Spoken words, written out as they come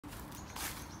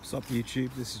What's up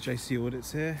YouTube, this is JC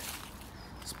Audits here,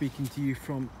 speaking to you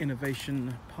from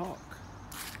Innovation Park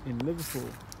in Liverpool.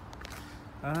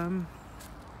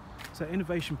 So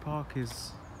Innovation Park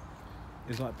is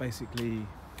like basically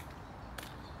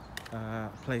a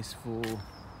place for,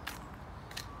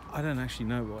 I don't actually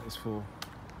know what it's for.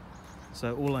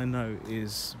 So all I know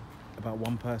is about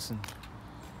one person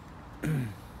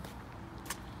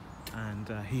and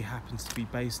he happens to be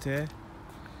based here.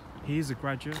 He is a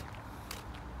graduate.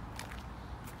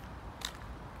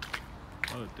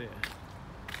 Oh dear.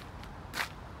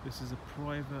 This is a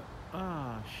private...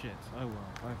 shit. Oh well,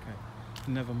 okay.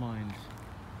 Never mind.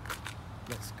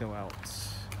 Let's go out.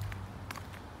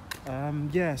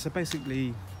 Yeah, so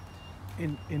basically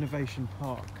Innovation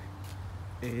Park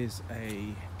is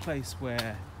a place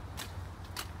where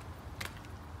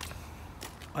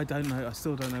I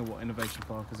still don't know what Innovation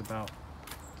Park is about.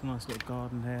 It's a nice little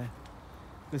garden here.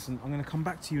 Listen, I'm going to come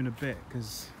back to you in a bit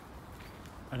because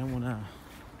I don't want to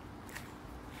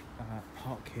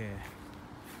park here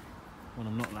when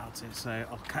I'm not allowed to, so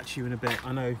I'll catch you in a bit.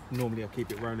 I know normally I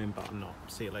keep it rolling, but I'm not.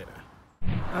 See you later.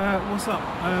 What's up?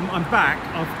 I'm back.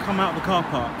 I've come out of the car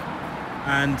park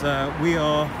and we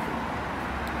are...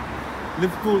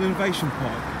 Liverpool Innovation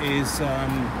Park is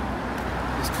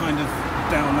kind of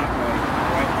down that way,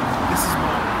 right? This is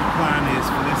what the plan is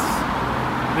for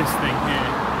this thing here.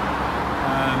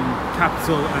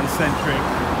 Capital and Centric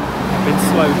have been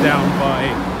slowed down by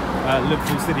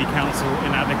Liverpool City Council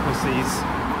inadequacies,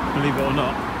 believe it or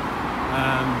not.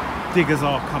 Diggers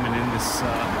are coming in this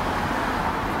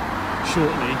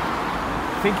shortly.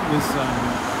 I think it was...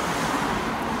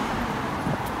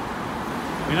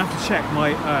 I'm gonna have to check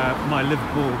my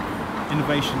Liverpool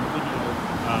innovation video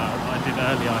I did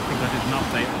earlier. I think I did an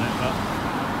update on it, but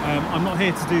I'm not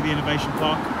here to do the Innovation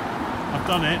Park. I've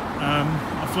done it.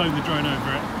 I've flown the drone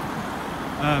over it.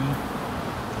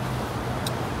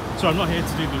 So I'm not here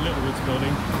to do the Littlewoods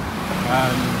building.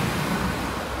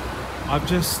 I've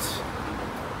just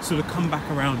sort of come back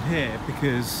around here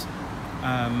because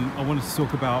I wanted to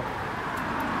talk about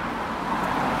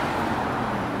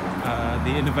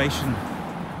the innovation,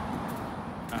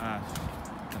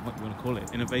 what you want to call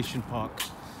it, Innovation Park,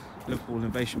 Liverpool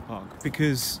Innovation Park,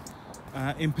 because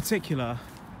in particular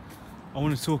I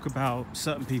want to talk about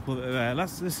certain people that are there.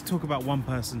 Let's talk about one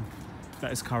person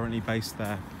that is currently based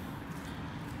there.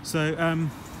 So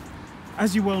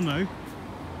as you well know,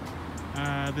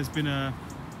 there's been a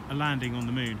landing on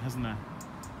the moon, hasn't there?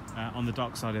 On the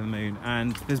dark side of the moon,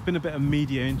 and there's been a bit of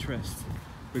media interest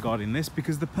regarding this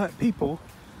because the people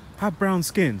have brown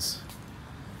skins.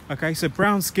 Okay, so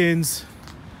brown skins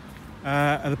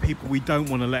are the people we don't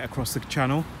want to let across the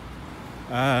channel.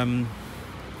 Brown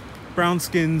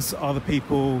skins are the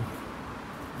people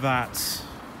that,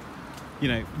 you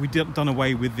know, we've done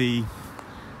away with the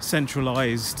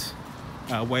centralized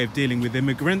way of dealing with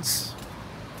immigrants.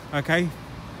 Okay,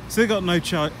 so they got no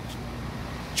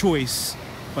choice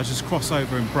but just cross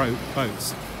over and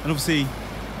boats. And obviously,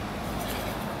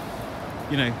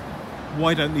 you know,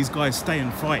 why don't these guys stay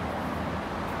and fight?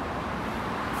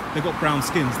 They've got brown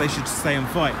skins, they should stay and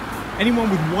fight. Anyone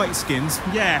with white skins,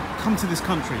 yeah, come to this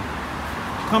country.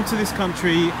 Come to this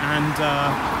country, and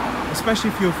especially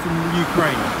if you're from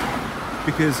Ukraine,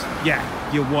 because yeah,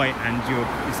 you're white and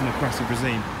it's an oppressive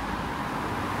regime.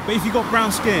 But if you've got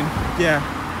brown skin, yeah,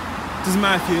 doesn't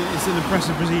matter if it's an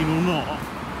oppressive regime or not,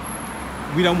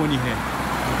 we don't want you here,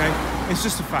 okay? It's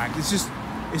just a fact. It's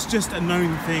just a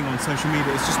known thing on social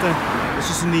media. It's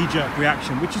just a knee-jerk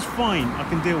reaction, which is fine. I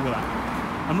can deal with that.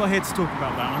 I'm not here to talk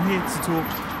about that. I'm here to talk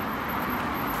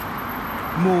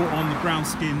more on the brown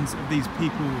skins of these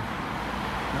people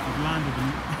that have landed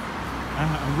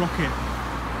a rocket.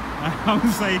 I'm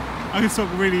going to talk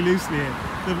really loosely here.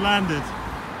 They've landed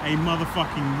a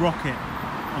motherfucking rocket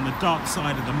on the dark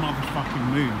side of the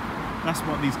motherfucking moon. That's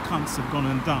what these cunts have gone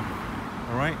and done.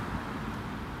 All right?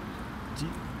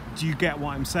 Do you get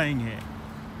what I'm saying here?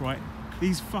 Right?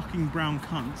 These fucking brown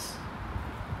cunts,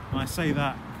 and I say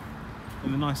that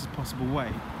in the nicest possible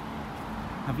way,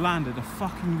 have landed a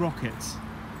fucking rocket,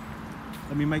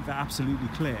 let me make that absolutely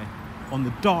clear, on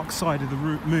the dark side of the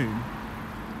moon.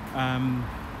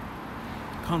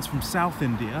 Cunts from South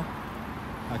India.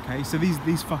 Okay, so these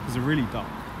fuckers are really dark,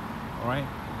 all right,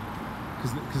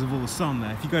 because of all the sun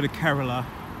there. If you go to Kerala,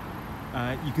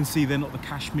 you can see they're not the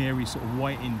Kashmiri sort of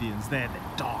white Indians. They're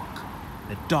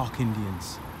dark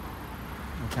Indians.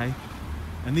 Okay,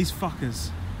 and these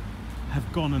fuckers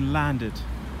have gone and landed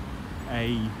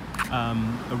a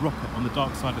rocket on the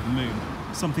dark side of the moon,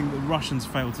 something that the Russians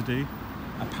failed to do.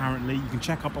 Apparently, you can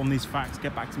check up on these facts.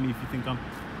 Get back to me if you think I'm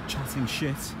chatting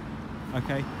shit.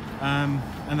 Okay,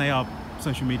 and they are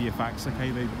social media facts.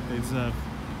 Okay, they deserve,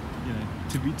 you know,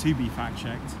 to be fact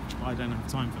checked. But I don't have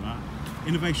time for that.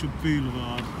 Innovation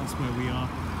Boulevard. That's where we are.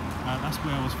 That's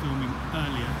where I was filming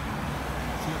earlier.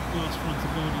 So glass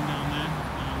fronted building down there,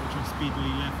 which I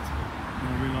speedily left. And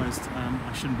I realised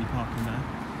I shouldn't be parking there.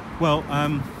 Well,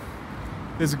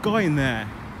 there's a guy in there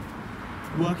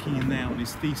working in there on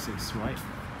his thesis, right?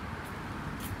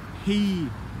 He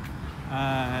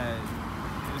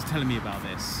was telling me about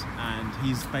this, and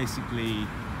he's basically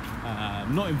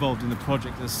not involved in the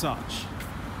project as such.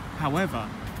 However,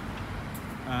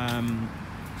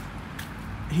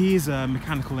 he is a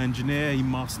mechanical engineer. He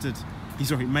majored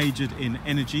in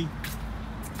energy,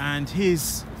 and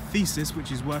his thesis, which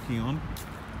he's working on,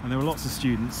 and there are lots of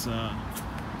students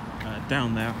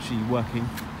down there actually working,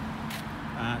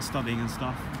 studying and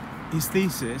stuff. His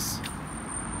thesis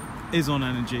is on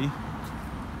energy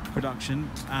production,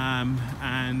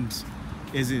 and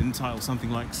is entitled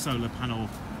something like solar power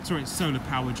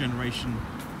generation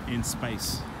in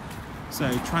space. So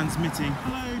transmitting,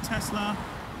 hello Tesla,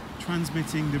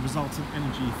 transmitting the resultant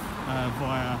energy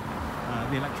via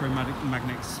the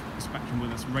electromagnetic spectrum,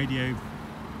 whether that's radio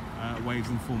waves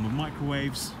in the form of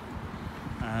microwaves,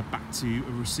 back to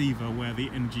a receiver where the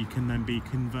energy can then be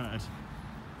converted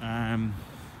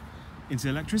into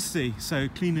electricity. So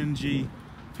clean energy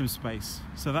from space.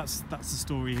 So that's the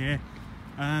story here.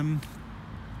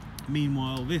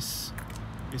 Meanwhile, this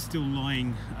is still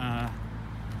lying.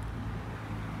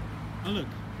 Oh look,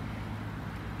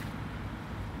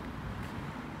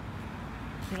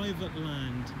 private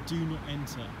land, do not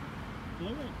enter. Blow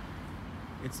it.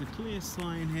 It's a clear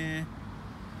sign here,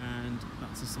 and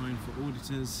that's a sign for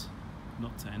auditors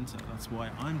not to enter. That's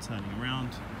why I'm turning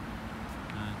around.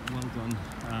 Well done,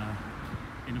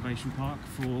 Innovation Park,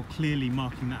 for clearly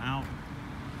marking that out.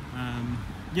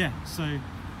 Yeah, so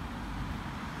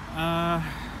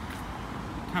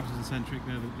capital centric.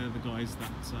 They're the guys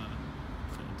that are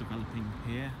developing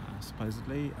here,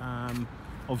 supposedly.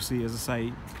 Obviously, as I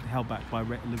say, held back by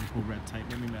Liverpool red tape.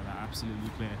 Let me make that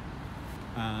absolutely clear.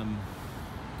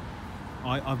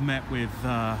 I've met with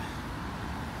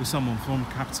someone from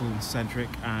Capital Centric,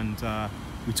 and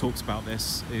we talked about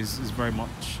this. Is very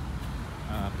much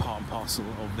part and parcel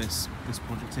of this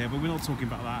project here. But we're not talking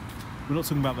about that. We're not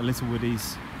talking about the little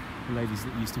woodies, the ladies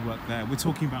that used to work there. We're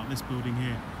talking about this building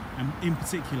here, and in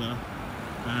particular,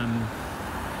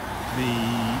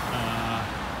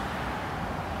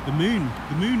 the moon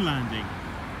landing,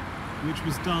 which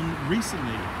was done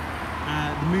recently.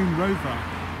 The moon rover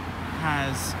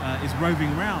is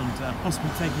roving around,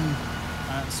 possibly taking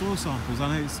soil samples. I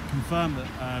know it's confirmed that,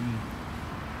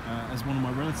 as one of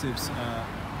my relatives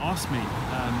asked me,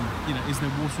 you know, is there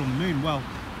water on the moon? Well,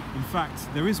 in fact,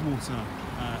 there is water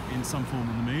in some form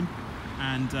on the moon,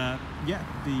 and yeah,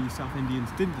 the South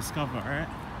Indians didn't discover it.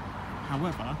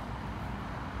 However,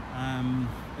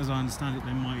 as I understand it,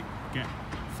 they might get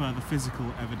further physical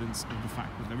evidence of the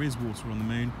fact that there is water on the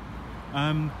moon.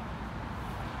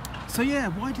 So yeah,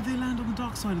 why did they land on the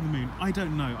dark side of the moon? I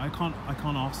don't know. I can't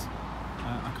answer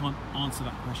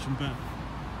that question. But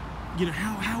you know,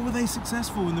 how were they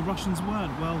successful when the Russians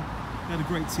weren't? Well, they had a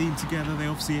great team together. They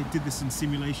obviously did this in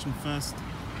simulation first.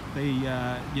 They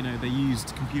you know, they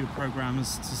used computer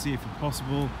programmers to see if it's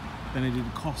possible. Then they did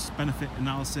a cost-benefit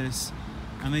analysis,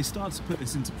 and they started to put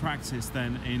this into practice.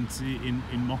 Then in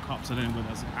mock-ups. I don't know whether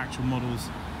that's actual models,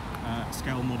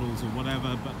 scale models, or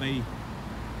whatever. But they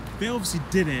obviously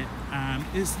did it.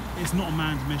 It's not a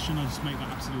manned mission. I'll just make that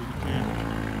absolutely clear.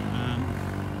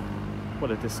 What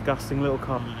a disgusting little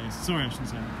car. Sorry, I shouldn't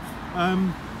say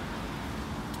that.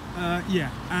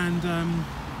 Yeah, and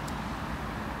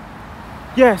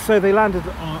yeah, so they landed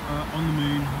on the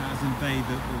moon, as in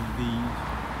the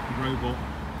robot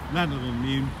landed on the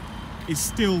moon. It's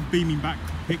still beaming back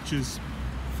pictures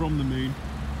from the moon,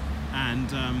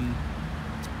 and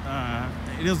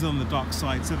it is on the dark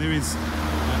side, so there is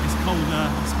it's colder,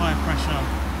 it's higher pressure,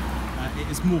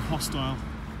 it's more hostile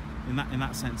in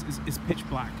that sense. It's pitch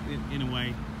black in a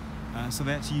way, so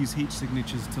they actually use heat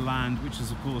signatures to land, which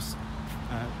is of course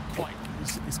quite,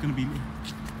 it's going to be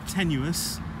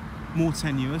tenuous, more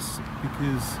tenuous,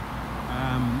 because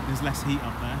there's less heat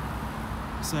up there.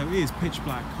 So it is pitch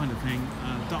black kind of thing,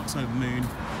 dark side of the moon.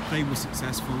 They were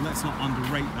successful. Let's not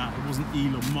underrate that. It wasn't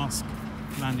Elon Musk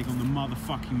landing on the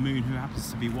motherfucking moon, who happens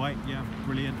to be white. Yeah,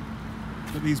 brilliant.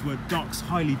 But these were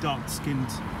highly dark-skinned,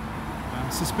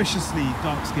 suspiciously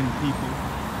dark-skinned people.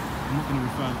 I'm not going to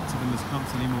refer to them as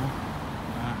cunts anymore.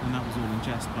 And that was all in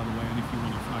jest, by the way. And if you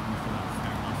want to flag me for that,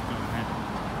 fair enough. Go ahead,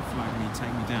 flag me,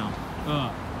 take me down.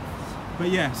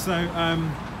 But yeah, so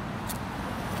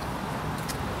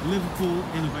Liverpool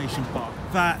Innovation Park.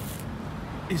 That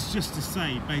it's just to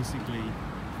say basically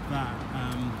that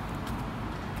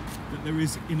that there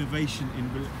is innovation in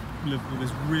Liverpool.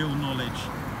 There's real knowledge.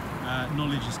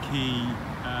 Knowledge is key.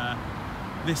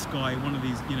 This guy, one of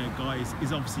these guys,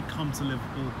 is obviously come to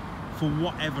Liverpool for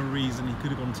whatever reason. He could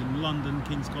have gone to London,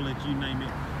 King's College, you name it.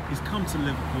 He's come to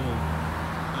Liverpool,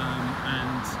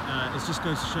 and it just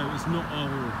goes to show it's not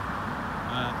all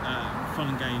fun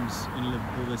and games in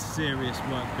Liverpool. There's serious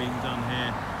work being done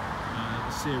here.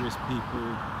 Serious people,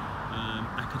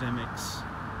 academics,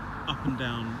 up and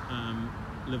down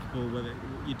Liverpool. Whether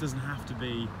it doesn't have to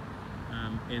be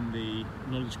in the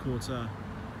Knowledge Quarter,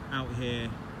 out here,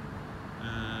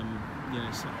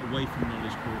 away from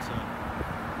Knowledge Quarter,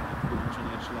 pretty much on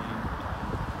Edge Lane,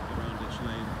 around Edge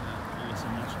Lane, unless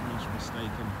I'm much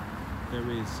mistaken. There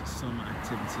is some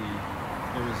activity,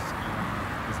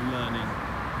 there's learning,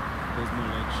 there's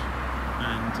knowledge,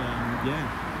 and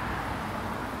yeah.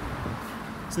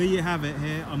 So there you have it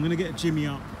here. I'm going to get Jimmy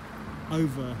up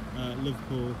over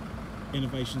Liverpool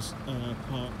Innovation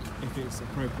Park if it's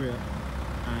appropriate,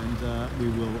 and we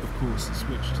will of course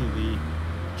switch to the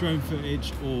drone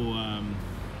footage or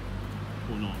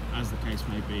not, as the case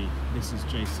may be. This is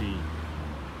JC,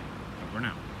 over and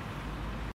out.